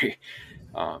sanctuary.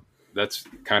 That's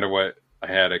kind of what I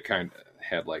had. I kind of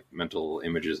had like mental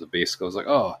images of basically. I was like,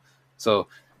 oh, so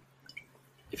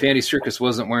if Andy Serkis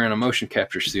wasn't wearing a motion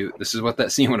capture suit, this is what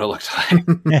that scene would have looked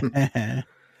like.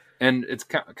 And it's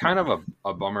kind of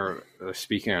a bummer.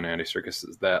 Speaking on Andy Serkis,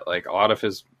 is that like a lot of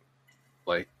his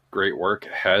like great work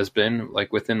has been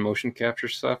like within motion capture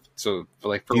stuff. So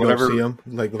for you whatever, don't see him,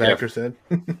 like the actor said.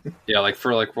 yeah, like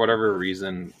for like whatever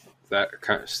reason, that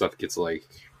kind of stuff gets like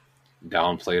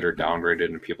downplayed or downgraded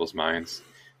in people's minds.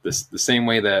 The same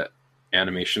way that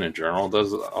animation in general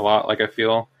does a lot. Like I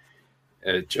feel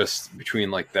it just between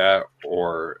like that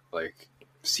or like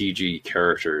CG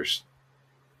characters.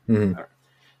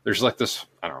 There's like this.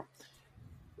 I don't know.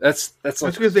 That's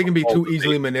like because they can be too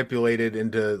easily manipulated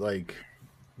into like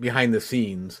behind the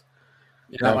scenes,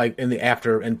 not like in the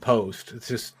after and post. It's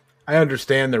just I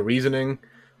understand the reasoning.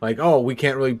 Like, oh, we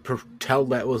can't really tell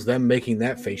that was them making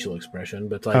that facial expression,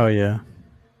 but it's like, oh yeah,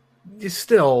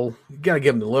 you gotta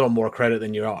give them a little more credit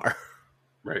than you are,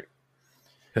 right?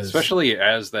 Especially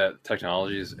as that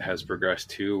technology has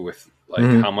progressed too, with like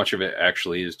how much of it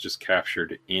actually is just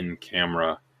captured in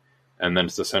camera, and then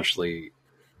it's essentially.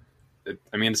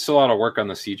 It's still a lot of work on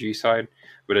the CG side,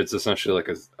 but it's essentially like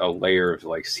a layer of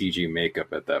like CG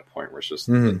makeup at that point where it's just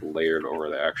like, layered over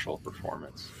the actual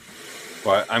performance.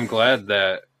 But I'm glad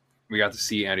that we got to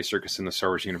see Andy Serkis in the Star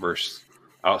Wars universe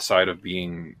outside of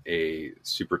being a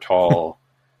super tall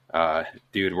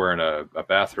dude wearing a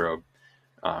bathrobe.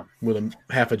 With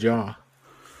half a jaw.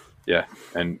 Yeah,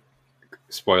 and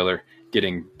spoiler,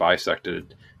 getting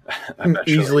bisected.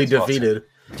 Easily defeated.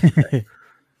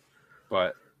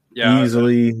 But yeah,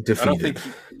 easily defeated. I don't think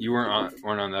you weren't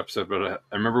on the episode, but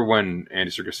I remember when Andy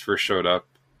Serkis first showed up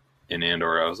in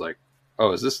Andor, I was like,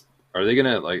 "Oh, are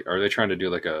they trying to do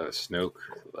like a Snoke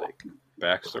like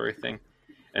backstory thing?"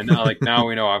 And now, now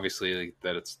we know obviously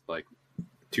that it's like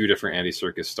two different Andy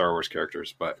Serkis Star Wars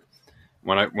characters. But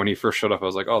when he first showed up, I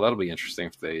was like, "Oh, that'll be interesting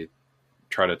if they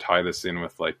try to tie this in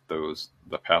with like the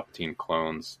Palpatine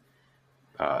clones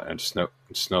and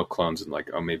Snoke clones, and like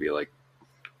maybe like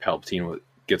Palpatine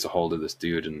gets a hold of this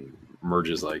dude and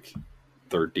merges like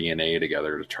their DNA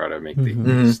together to try to make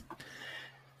the."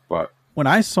 But when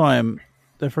I saw him,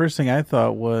 the first thing I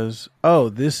thought was, "Oh,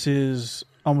 this is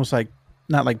almost like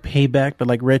not like payback, but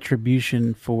like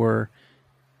retribution for."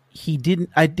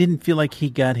 I didn't feel like he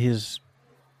got his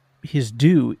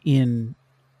due in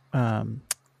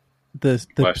the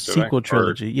sequel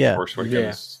trilogy. Yeah, Force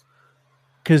Awakens.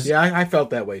 Because I felt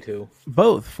that way too.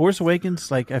 Both Force Awakens,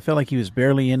 like I felt like he was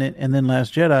barely in it, and then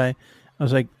Last Jedi, I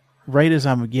was like, right as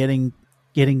I'm getting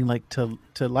like to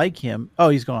like him, oh,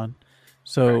 he's gone.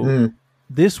 So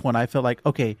this one, I felt like,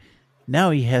 okay,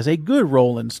 now he has a good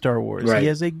role in Star Wars. Right. He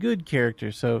has a good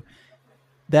character. So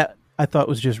that I thought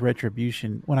was just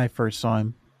retribution when I first saw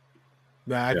him.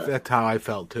 That's how I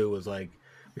felt too. Was like,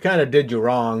 we kind of did you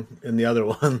wrong in the other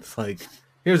ones. Like,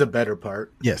 here's a better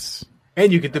part. Yes.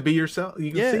 And you get to be yourself.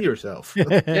 You can see yourself.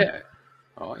 Yeah.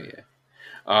 Oh,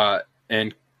 yeah.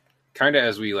 And kind of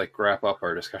as we like wrap up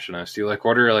our discussion on Steve, like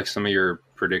what are like some of your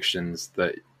predictions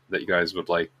that you guys would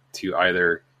like to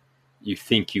either you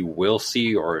think you will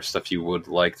see or stuff you would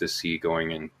like to see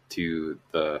going into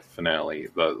the finale,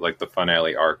 the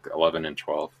finale arc 11 and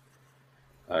 12?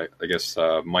 I guess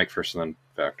Mike first and then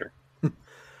Factor.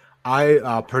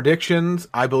 Predictions.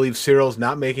 I believe Cyril's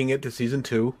not making it to season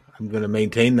 2. I'm going to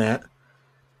maintain that.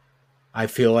 I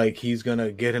feel like he's going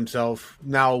to get himself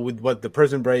now with what the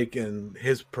prison break and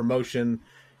his promotion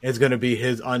is going to be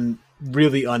his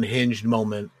really unhinged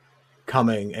moment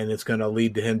coming, and it's going to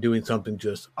lead to him doing something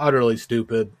just utterly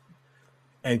stupid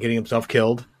and getting himself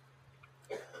killed.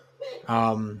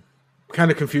 Kind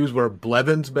of confused where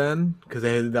Blevins been because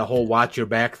they had that whole watch your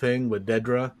back thing with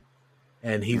Dedra,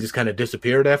 and he just kind of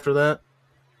disappeared after that.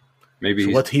 Maybe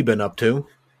so what's he been up to?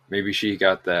 Maybe she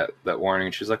got that warning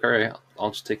and she's like, all right,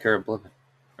 I'll just take care of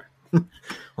Blevin.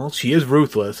 Well, she is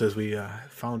ruthless, as we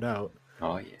found out.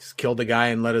 Oh, yeah. Just killed a guy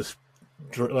and let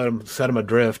him set him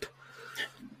adrift.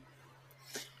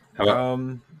 How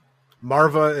about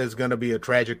Marva is going to be a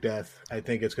tragic death. I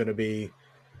think it's going to be,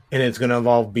 and it's going to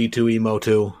involve B2 Emo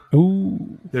too.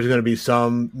 Ooh. There's going to be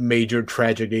some major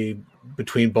tragedy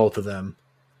between both of them,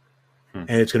 and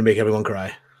it's going to make everyone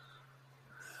cry.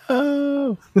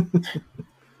 Oh.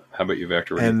 How about you,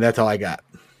 Vector? And that's all I got.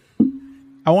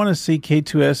 I want to see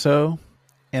K2SO,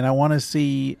 and I want to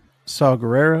see Saw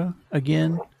Gerrera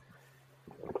again.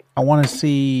 I want to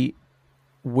see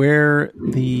where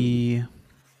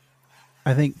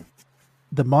I think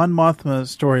the Mon Mothma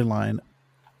storyline,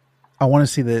 I want to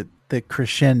see the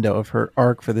crescendo of her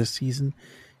arc for this season,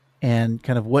 and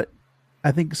kind of what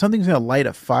I think something's going to light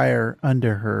a fire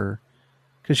under her,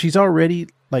 because she's already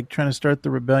like trying to start the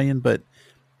rebellion, but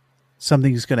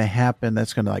something's going to happen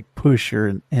that's going to like push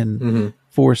her and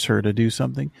force her to do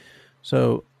something.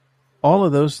 So all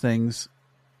of those things,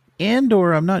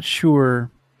 Andor, I'm not sure,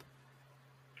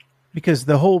 because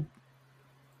the whole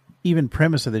even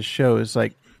premise of this show is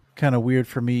like kind of weird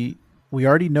for me. We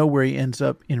already know where he ends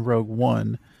up in Rogue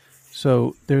One,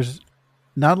 so there's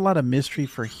not a lot of mystery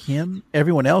for him.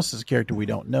 Everyone else's character we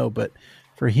don't know, but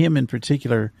for him in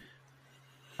particular,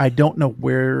 I don't know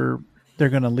where they're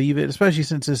going to leave it, especially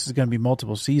since this is going to be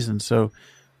multiple seasons. So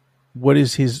what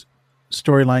is his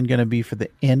storyline going to be for the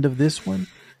end of this one?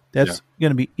 That's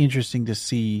going to be interesting to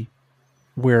see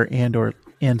where Andor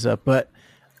ends up. But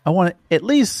I want to at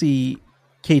least see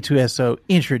K2SO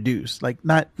introduced, like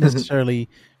not necessarily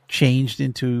changed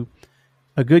into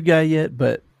a good guy yet,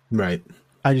 but right.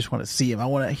 I just want to see him. I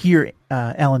want to hear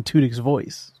Alan Tudyk's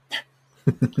voice.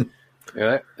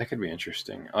 Yeah, that could be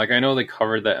interesting. Like, I know they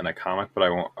covered that in a comic, but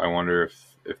I wonder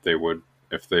if they will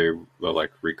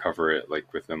like recover it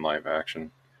like within live action.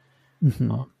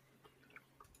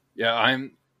 Yeah,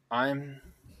 I'm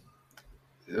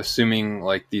assuming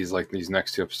like these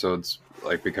next two episodes,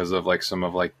 like because of like some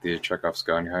of like the Chekhov's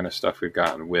gun kind of stuff we've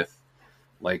gotten with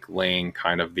like laying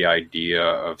kind of the idea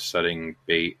of setting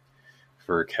bait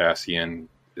for Cassian,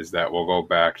 is that we'll go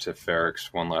back to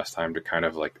Ferrix one last time to kind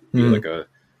of like be like a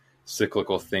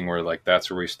cyclical thing where like that's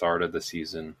where we started the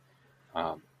season,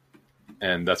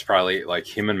 and that's probably like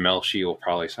him and Melshi will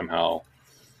probably somehow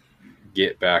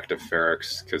get back to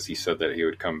Ferrix, because he said that he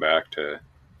would come back to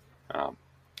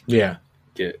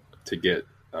get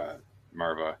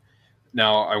Marva.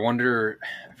 Now I wonder,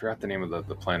 I forgot the name of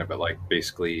the planet, but like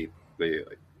basically the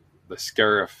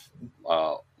Scarif,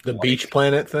 the beach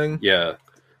planet thing,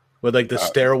 with like the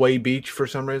stairway beach for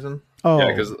some reason. Oh,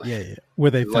 yeah,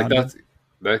 where they found like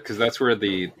because that's where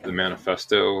the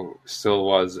manifesto still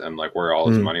was, and like where all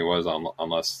his money was,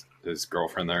 unless his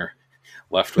girlfriend there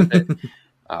left with it.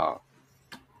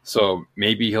 So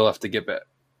maybe he'll have to get back.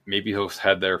 Maybe he'll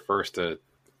head there first to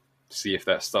see if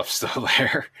that stuff's still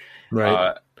there,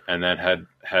 right? And then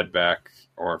head back,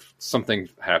 or if something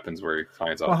happens where he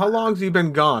finds out. Well, how long's he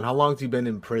been gone? How long's he been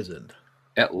imprisoned?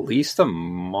 At least a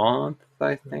month,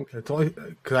 I think. It's only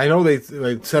because I know they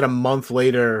said a month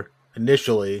later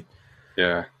initially.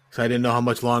 Yeah. So I didn't know how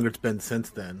much longer it's been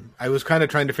since then. I was kind of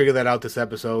trying to figure that out this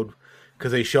episode,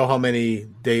 because they show how many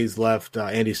days left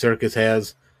Andy Serkis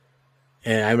has.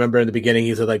 And I remember in the beginning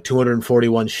he said like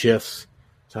 241 shifts.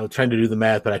 So I was trying to do the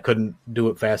math, but I couldn't do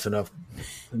it fast enough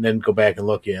and then go back and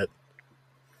look yet.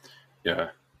 Yeah.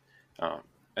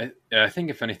 I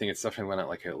think if anything, it's definitely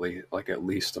went at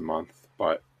least a month.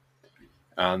 But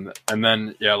and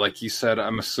then, yeah, like you said,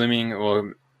 I'm assuming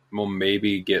we'll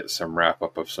maybe get some wrap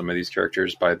up of some of these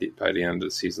characters by the end of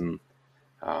the season.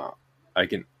 I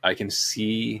can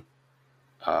see,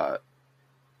 I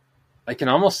can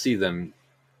almost see them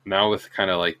now with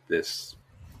kind of like this,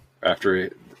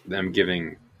 after them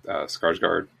giving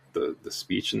Skarsgård the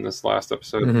speech in this last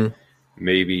episode,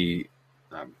 maybe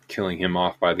killing him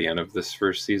off by the end of this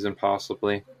first season,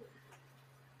 possibly.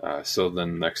 So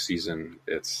then next season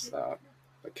it's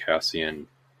Cassian.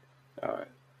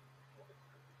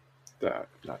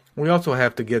 We also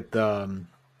have to get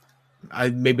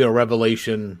maybe a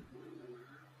revelation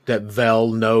that Vel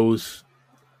knows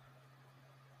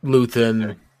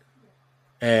Luthen,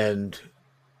 and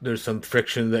there's some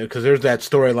friction there, because there's that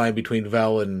storyline between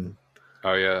Vel and.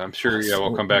 Oh yeah, I'm sure. Yeah,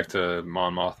 we'll come back to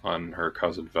Mon Mothma and her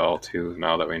cousin Vel too.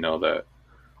 Now that we know that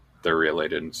they're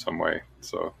related in some way,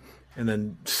 so. And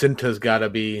then Cinta's got to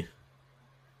be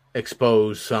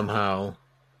exposed somehow.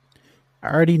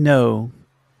 I already know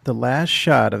the last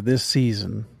shot of this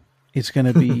season. It's going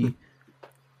to be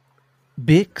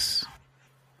Bix.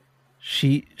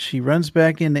 She runs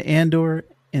back into Andor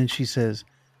and she says,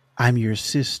 "I'm your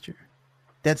sister."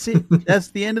 That's it.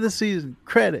 That's the end of the season.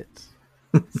 Credits.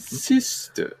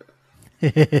 Sister.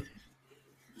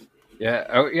 Yeah.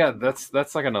 Oh, yeah.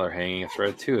 That's like another hanging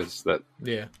thread too. Is that?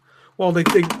 Yeah. Well, they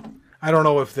I don't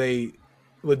know if they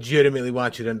legitimately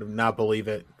want you to not believe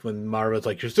it when Marva's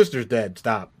like, "Your sister's dead.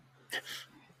 Stop."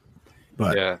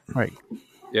 But yeah. Right.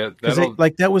 Yeah.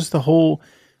 That was the whole.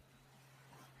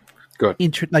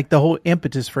 Good. Like the whole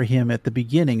impetus for him at the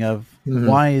beginning of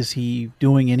why is he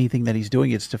doing anything that he's doing?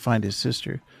 It's to find his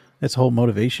sister. That's the whole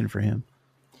motivation for him.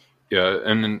 Yeah,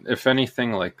 and if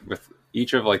anything, like with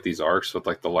each of like these arcs, with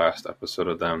like the last episode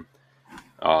of them,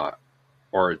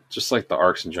 or just like the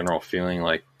arcs in general, feeling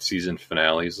like season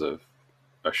finales of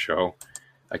a show.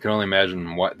 I can only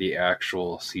imagine what the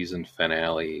actual season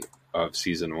finale of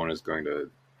season 1 is going to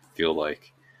feel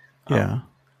like. Yeah.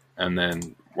 And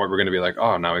then what we're going to be like,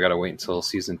 oh, now we got to wait until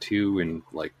season 2, and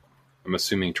like, I'm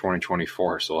assuming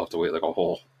 2024, so we'll have to wait like a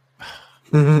whole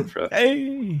for that.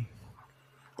 Hey.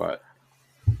 But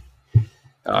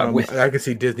I can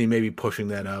see Disney maybe pushing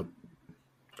that up.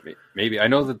 maybe I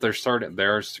know that they're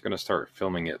going to start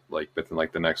filming it like within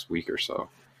like the next week or so.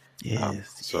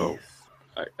 Yes. So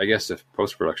I guess if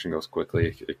post production goes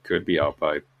quickly, it could be out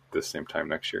by the same time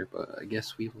next year. But I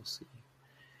guess we will see.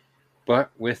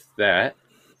 But with that,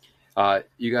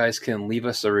 you guys can leave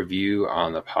us a review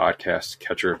on the podcast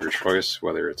catcher of your choice,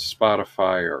 whether it's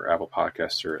Spotify or Apple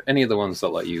Podcasts or any of the ones that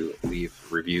let you leave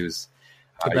reviews.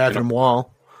 The bathroom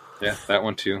wall. Yeah, that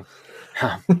one too.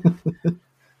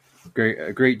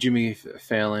 Great Jimmy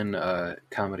Fallon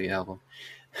comedy album.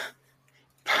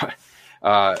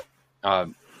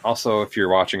 Also, if you're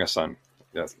watching us on,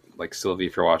 like Sylvie,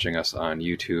 if you're watching us on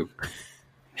YouTube,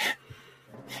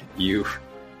 you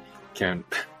can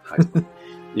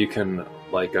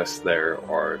like us there,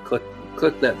 or click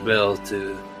that bell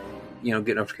to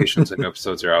get notifications when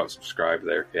episodes are out. Subscribe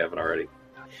there if you haven't already.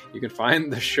 You can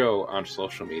find the show on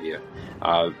social media.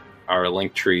 Our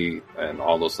link tree and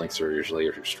all those links are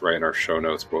usually just right in our show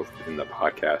notes, both in the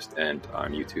podcast and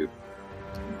on YouTube.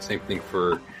 Same thing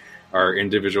for our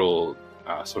individual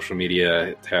social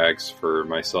media tags for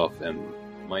myself and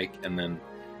Mike. And then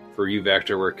for you,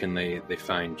 Vector, where can they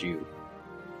find you?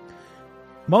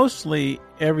 Mostly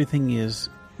everything is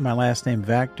my last name,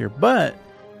 Vector. But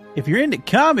if you're into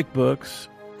comic books,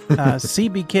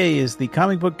 CBK is the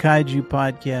Comic Book Kaiju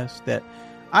podcast that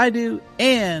I do,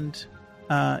 and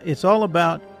it's all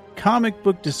about comic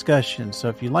book discussion. So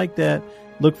if you like that,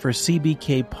 look for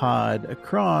CBK Pod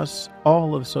across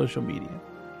all of social media.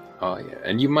 Oh, yeah.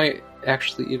 And you might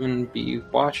actually even be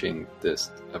watching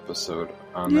this episode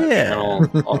on that channel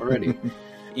already.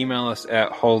 Email us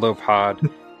at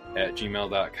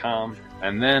holdopod@gmail.com.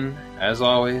 And then, as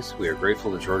always, we are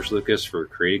grateful to George Lucas for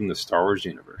creating the Star Wars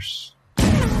universe.